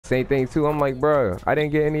same thing too. I'm like, bro, I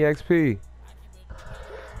didn't get any XP.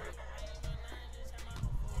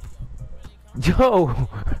 Yo,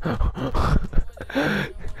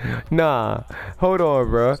 nah, hold on,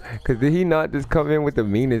 bro. Cause did he not just come in with the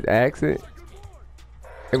meanest accent?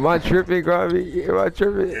 Am I tripping, Garvey? Am I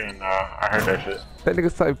tripping? Yeah, nah, I heard that shit. That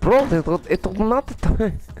nigga's like, bro, it's not the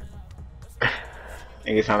time.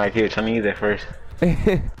 Nigga sound like he was Chinese at first.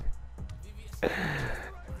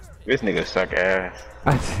 This nigga suck ass.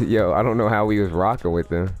 Yo, I don't know how we was rocking with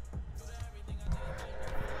them.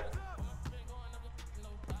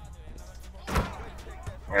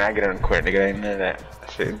 When I get on the court, nigga, ain't none of that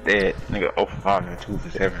shit dead. Nigga 0 for 5 and 2 for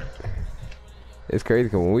 7. It's crazy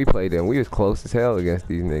because when we played them, we was close as hell against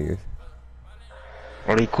these niggas.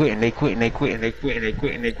 Oh, they quitting.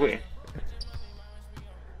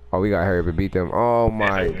 Oh, we got to hurry up and beat them. Oh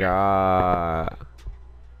my god.